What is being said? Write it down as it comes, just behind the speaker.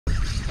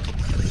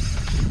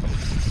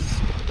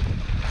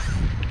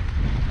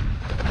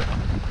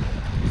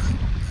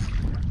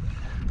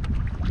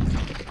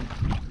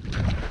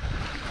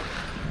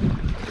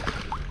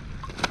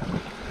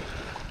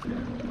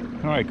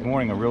All right, good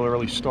morning. A real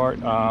early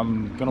start.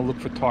 I'm gonna look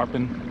for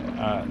tarpon,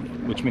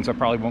 which means I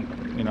probably won't,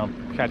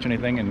 catch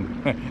anything,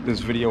 and this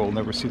video will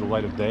never see the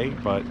light of day.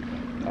 But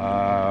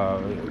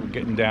we're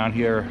getting down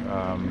here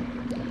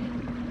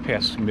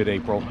past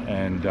mid-April,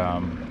 and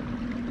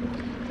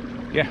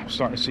yeah, I'm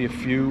starting to see a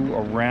few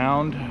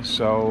around.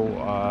 So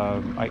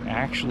I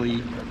actually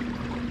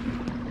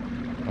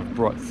have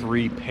brought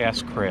 3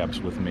 pass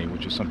crabs with me,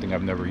 which is something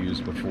I've never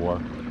used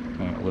before.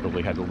 I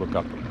literally had to look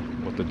up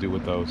what to do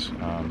with those.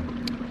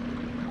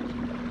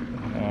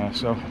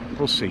 So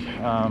we'll see.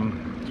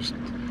 Just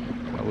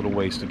a little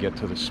ways to get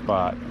to the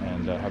spot,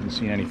 and haven't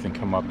seen anything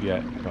come up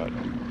yet, but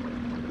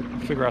I'll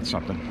figure out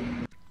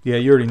something. Yeah,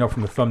 you already know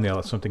from the thumbnail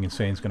that something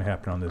insane is going to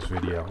happen on this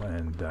video,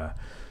 and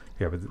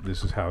yeah, but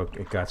this is how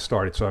it got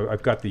started. So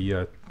I've got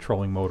the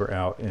trolling motor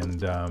out,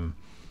 and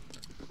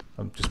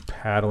I'm just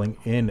paddling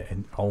in,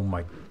 and oh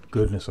my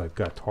goodness, I've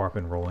got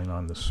tarpon rolling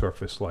on the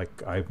surface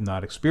like I've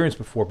not experienced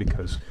before,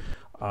 because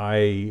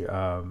I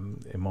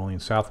am only in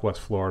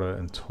Southwest Florida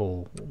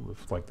until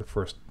like the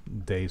first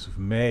days of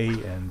May,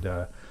 and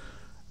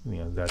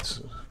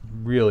that's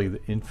really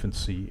the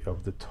infancy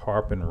of the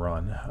tarpon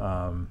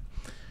run.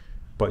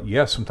 But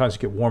yes, sometimes you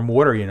get warm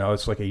water.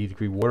 It's like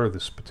 80-degree water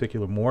this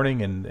particular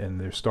morning,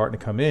 and they're starting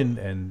to come in,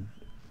 and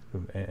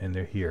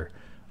they're here.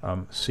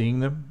 Seeing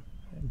them,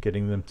 and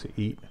getting them to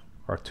eat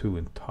are 2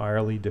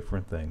 entirely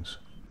different things.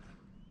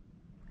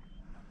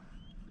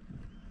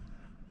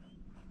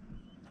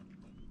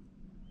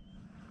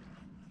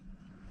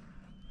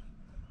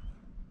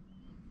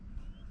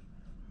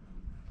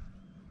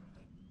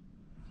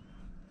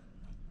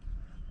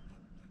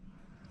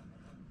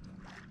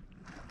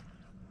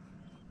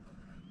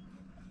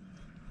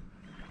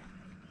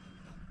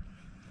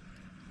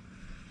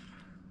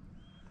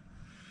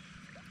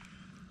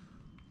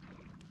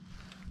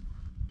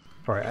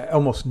 All right, I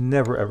almost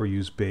never ever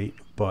use bait,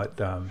 but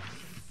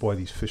boy,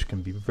 these fish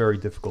can be very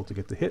difficult to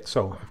get to hit.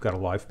 So I've got a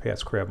live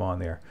pass crab on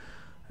there,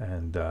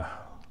 and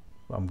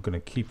I'm going to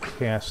keep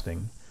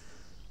casting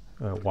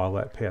while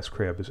that pass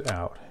crab is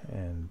out.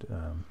 And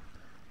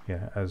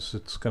yeah, as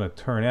it's going to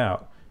turn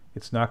out,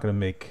 it's not going to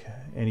make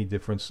any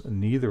difference.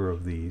 Neither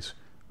of these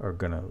are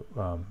going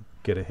to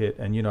get a hit.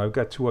 And I've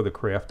got 2 other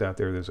craft out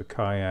there. There's a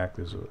kayak,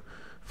 there's a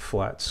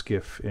flat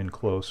skiff in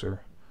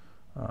closer.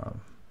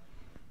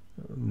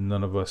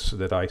 None of us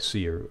that I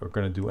see are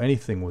going to do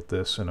anything with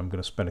this, and I'm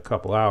going to spend a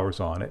couple hours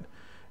on it,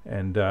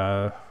 and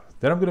then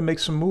I'm going to make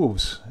some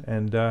moves.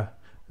 And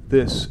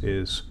this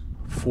is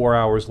 4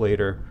 hours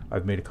later.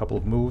 I've made a couple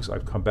of moves.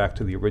 I've come back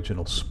to the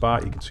original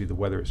spot. You can see the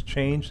weather has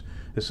changed.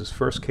 This is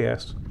first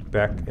cast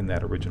back in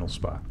that original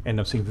spot, and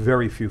I'm seeing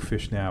very few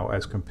fish now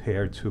as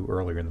compared to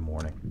earlier in the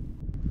morning.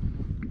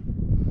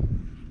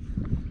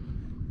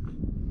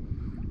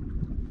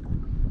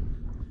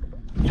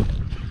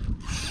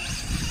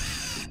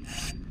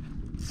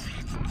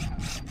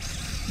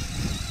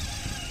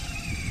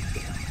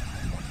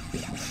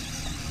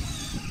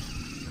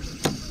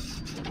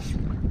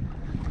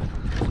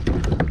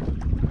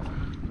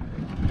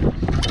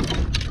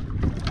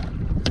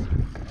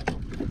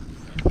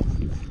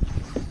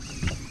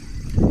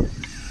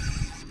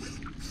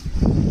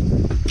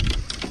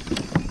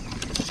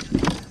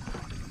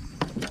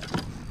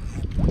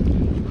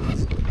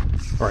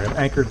 All right, I'm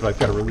anchored, but I've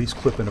got a release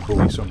clip and a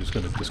buoy, so I'm just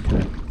going to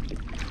disconnect.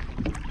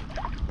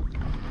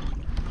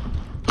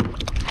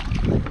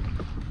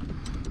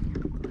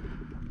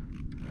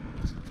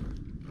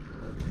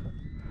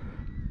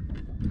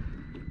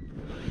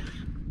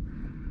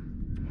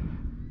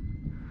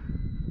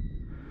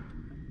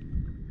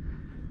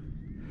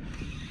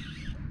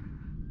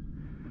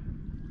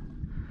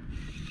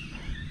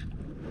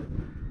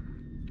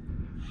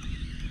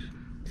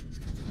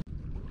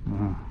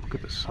 Look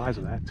at the size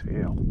of that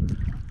tail.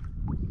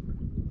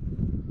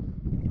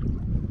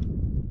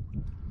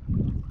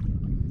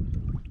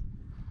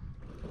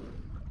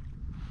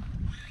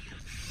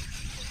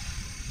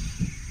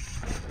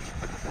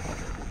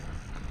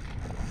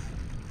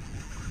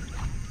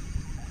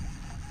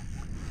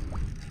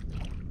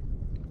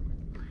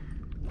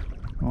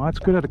 Well, that's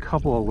good at a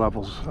couple of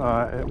levels.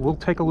 It will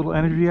take a little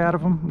energy out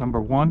of them,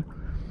 number 1.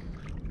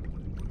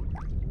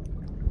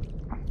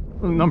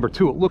 Number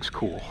 2, it looks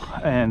cool.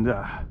 And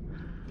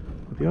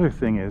the other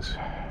thing is,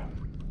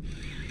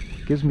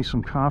 it gives me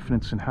some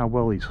confidence in how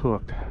well he's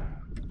hooked.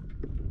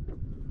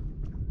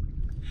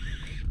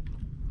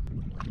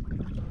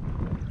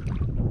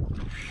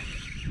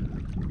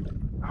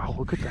 Oh,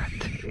 look at that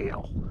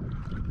tail.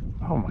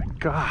 Oh my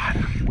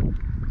God.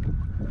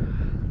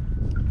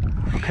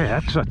 Okay,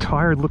 that's a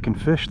tired looking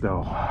fish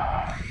though.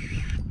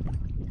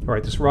 All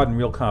right, this rod and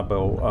reel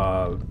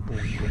combo,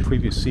 the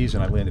previous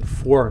season I landed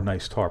 4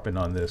 nice tarpon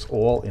on this,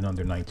 all in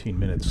under 19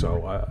 minutes,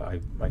 so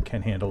I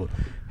can handle it.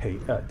 Hey,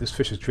 this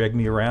fish has dragged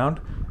me around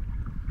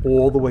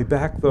all the way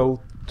back though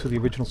to the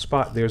original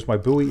spot. There's my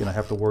buoy, and I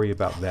have to worry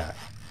about that.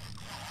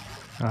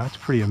 That's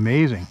pretty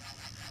amazing.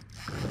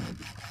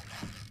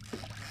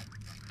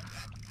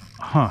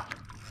 Huh.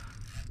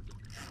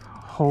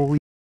 Holy.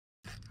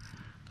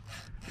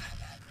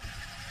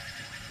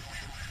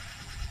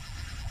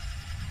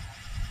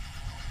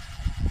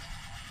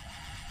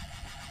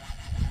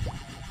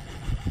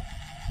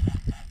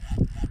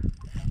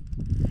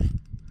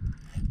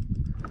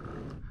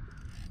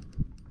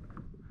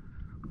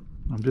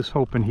 I'm just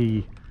hoping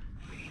he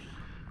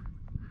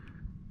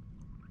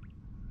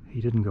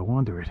didn't go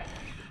under it.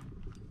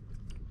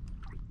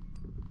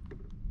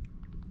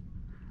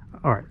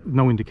 All right,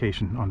 no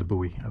indication on the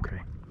buoy. Okay.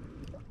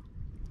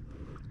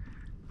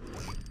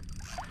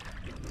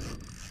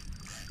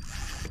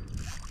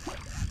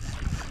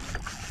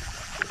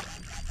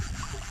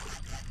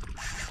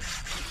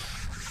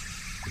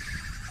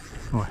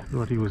 Oh, I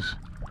thought he was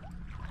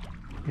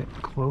getting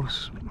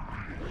close.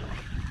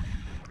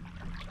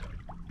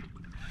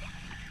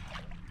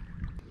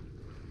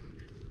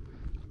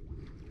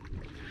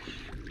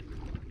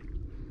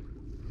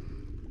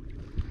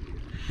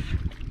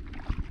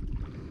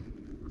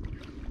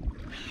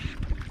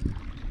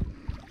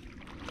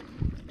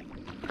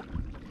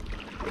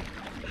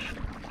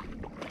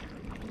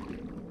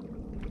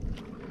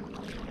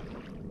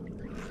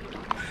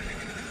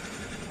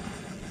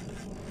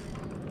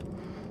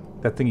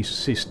 That thing you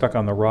see stuck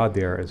on the rod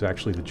there is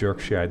actually the jerk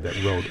shad that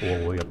rode all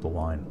the way up the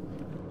line.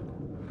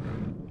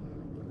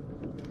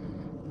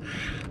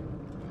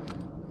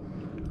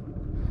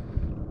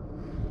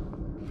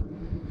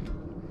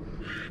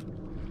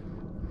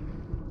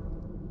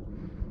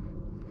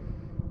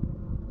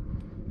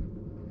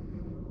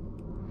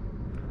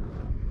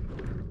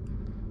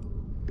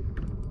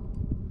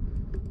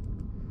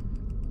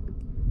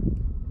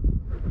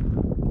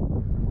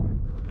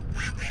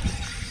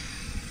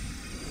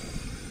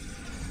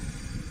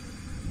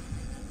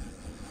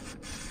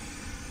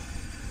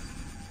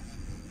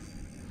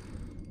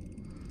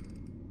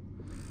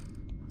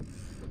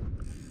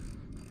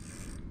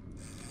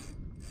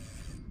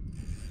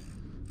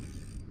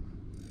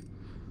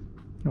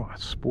 Oh,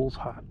 that spool's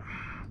hot.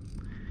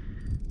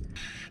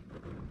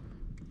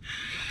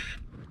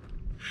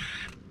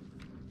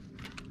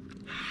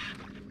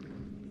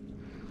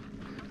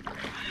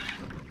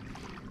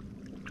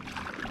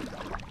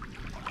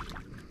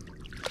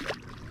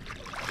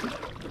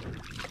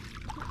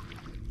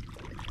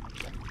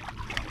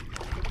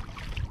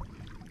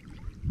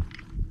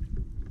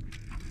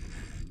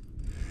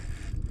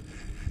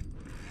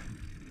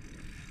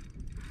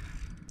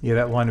 Yeah,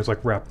 that line was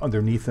like wrapped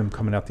underneath him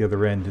coming out the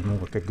other end. Didn't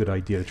look like a good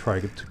idea to try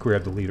to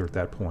grab the leader at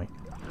that point.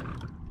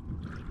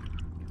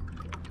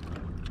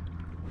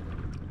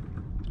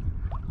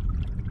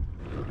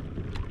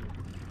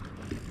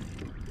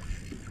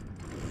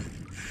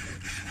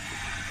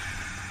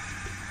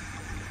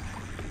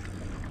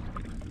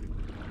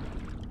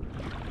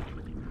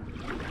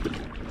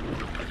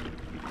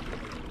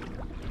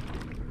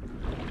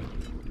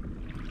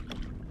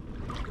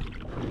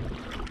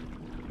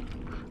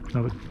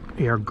 Another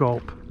air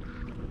gulp.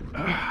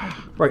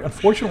 Right,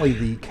 unfortunately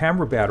the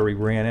camera battery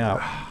ran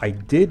out. I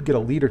did get a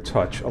leader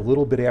touch a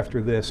little bit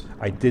after this.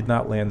 I did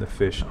not land the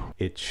fish.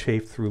 It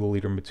chafed through the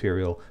leader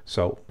material,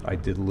 so I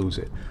did lose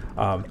it.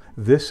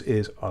 This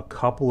is a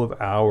couple of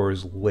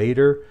hours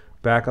later,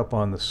 back up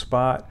on the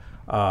spot.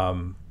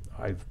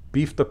 I've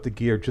beefed up the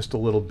gear just a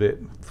little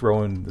bit,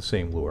 throwing the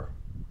same lure.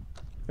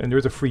 And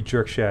there's a free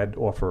jerk shad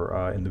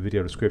offer in the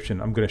video description.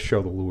 I'm going to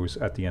show the lures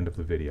at the end of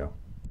the video.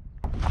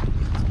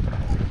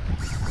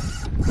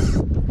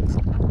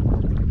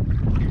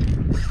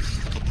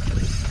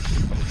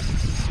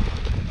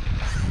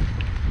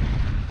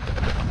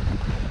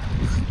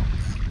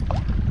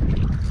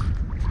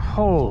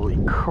 Holy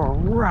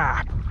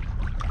crap!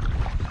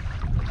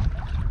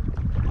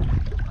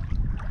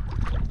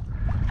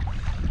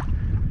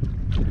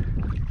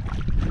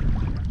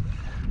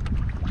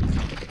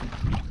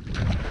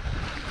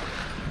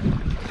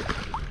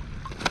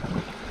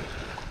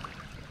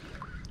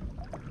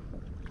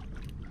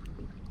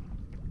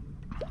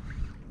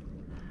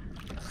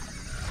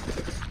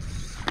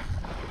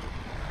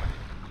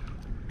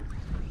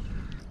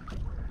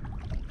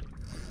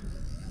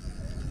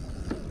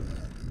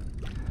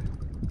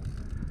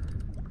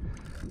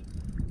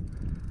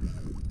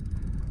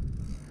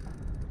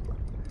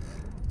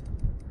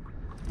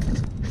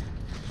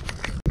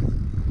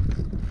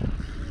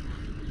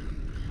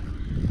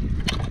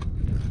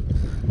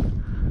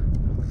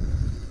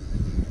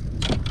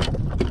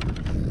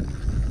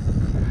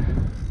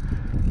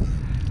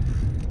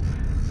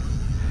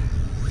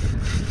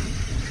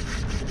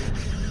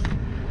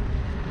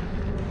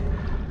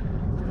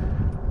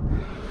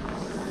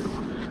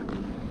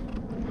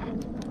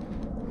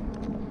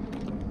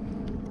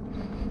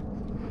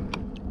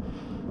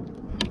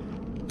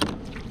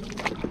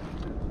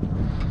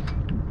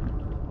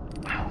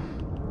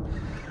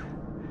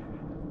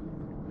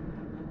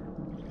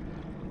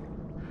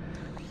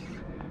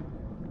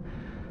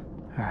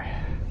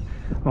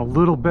 I'm a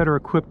little better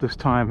equipped this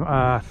time.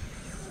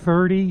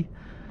 30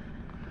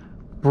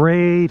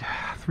 braid,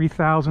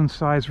 3000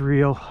 size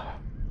reel.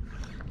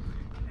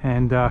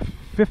 and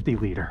 50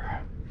 liter.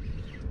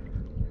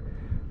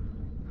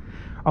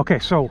 Okay,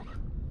 so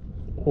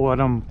what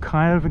I'm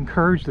kind of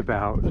encouraged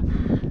about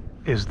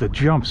is the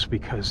jumps,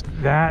 because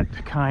that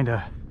kind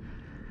of,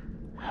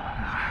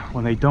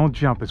 when they don't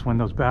jump is when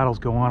those battles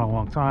go on a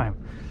long time.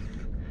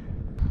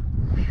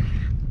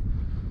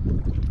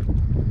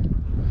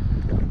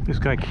 This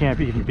guy can't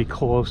even be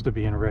close to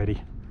being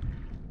ready.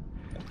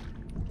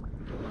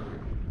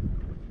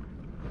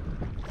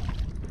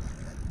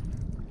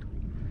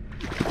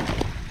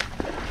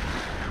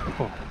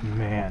 Oh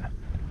man.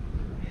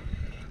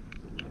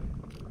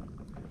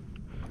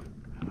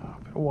 Oh,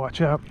 better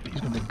watch out,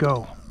 he's gonna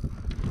go.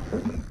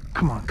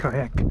 Come on,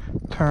 Kayak,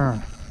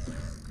 turn.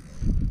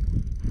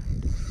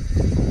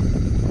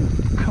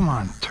 Come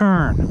on,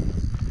 turn.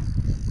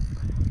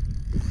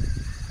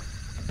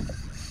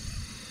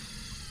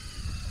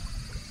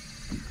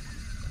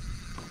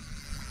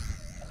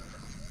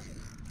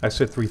 I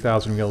said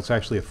 3,000 reel. It's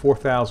actually a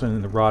 4,000,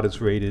 and the rod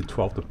is rated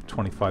 12 to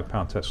 25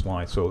 pound test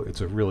line, so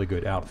it's a really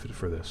good outfit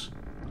for this.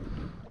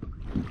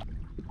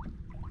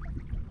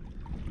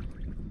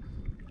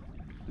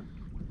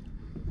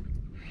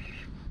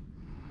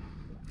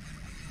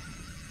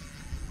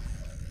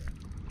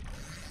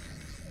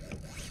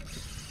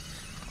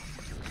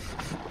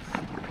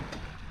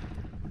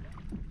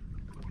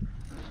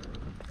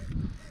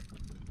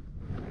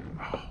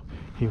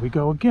 Here we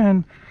go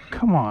again.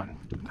 Come on.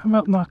 How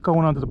about not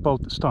going under the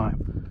boat this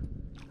time?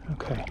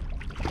 Okay.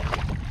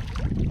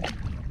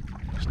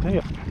 Stay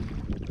up.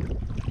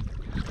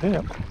 Stay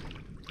up.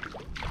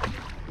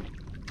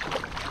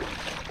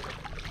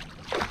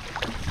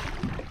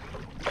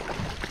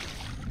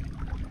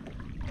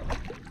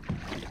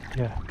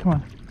 Yeah, come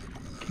on.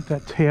 Keep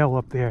that tail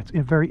up there. It's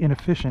very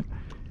inefficient.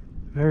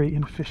 Very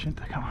inefficient.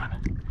 Come on.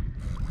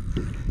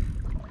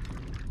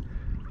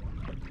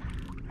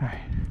 All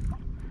right.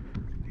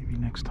 Maybe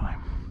next time.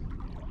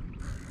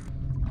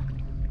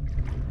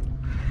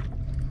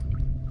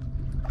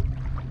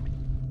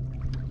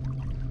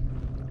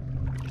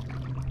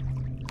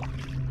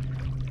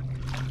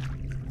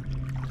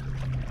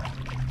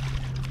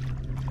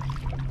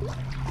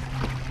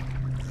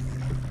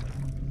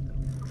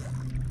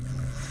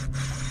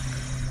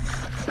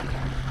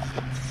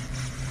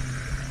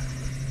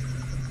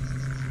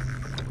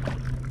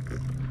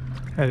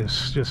 That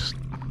is just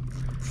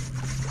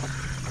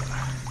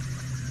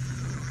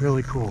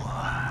really cool.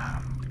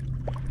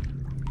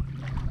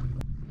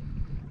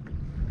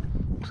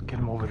 Let's get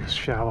him over this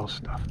shallow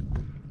stuff.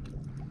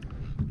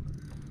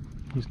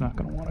 He's not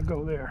going to want to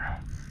go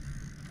there.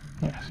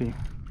 Yeah, see?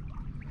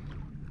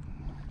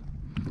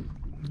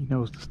 He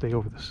knows to stay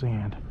over the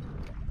sand.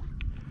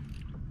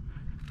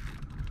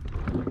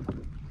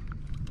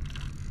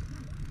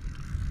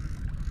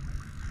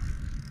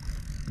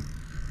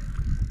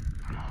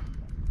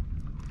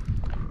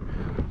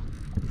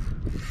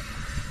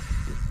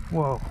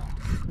 Whoa.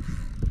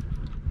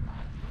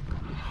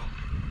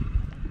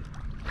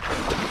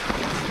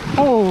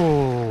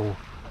 Oh!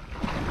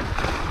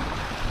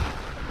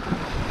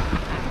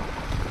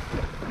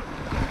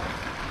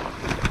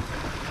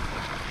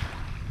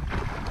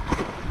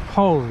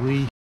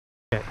 Holy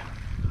shit.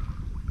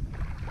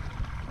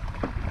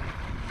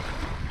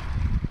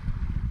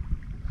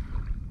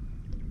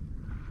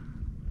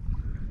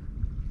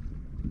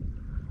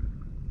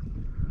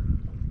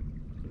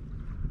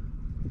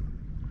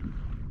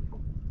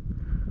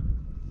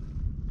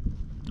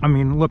 I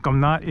mean, look,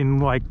 I'm not in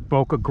like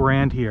Boca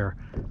Grande here.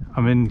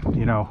 I'm in,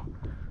 you know,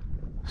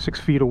 6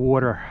 feet of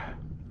water.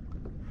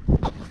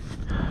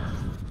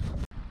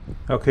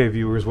 Okay,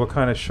 viewers, what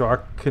kind of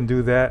shark can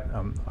do that?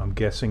 I'm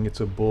guessing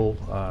it's a bull.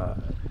 I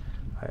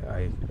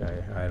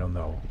don't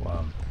know.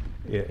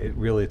 It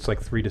really, it's like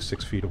 3 to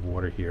 6 feet of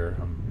water here.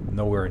 I'm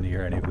nowhere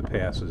near any of the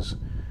passes.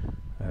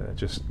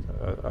 Just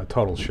a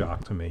total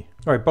shock to me.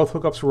 All right, both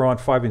hookups were on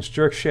 5-inch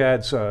jerk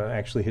shads.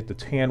 Actually hit the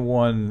tan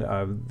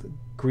one.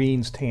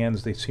 Greens,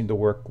 tans, they seem to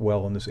work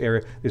well in this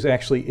area. There's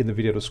actually, in the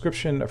video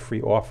description, a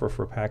free offer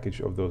for a package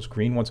of those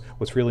green ones.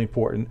 What's really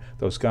important,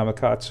 those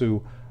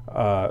Gamakatsu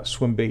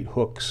swim bait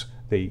hooks,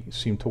 they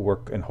seem to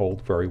work and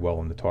hold very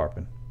well in the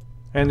tarpon.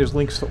 And there's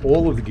links to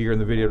all of the gear in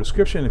the video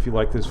description. If you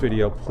like this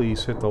video,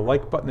 please hit the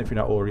like button. If you're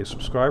not already a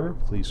subscriber,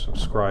 please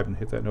subscribe and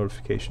hit that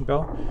notification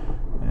bell.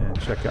 And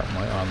check out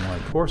my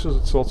online courses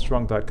at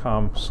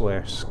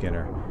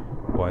saltstrong.com/Skinner.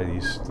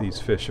 Boy, these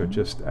fish are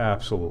just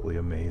absolutely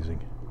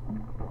amazing.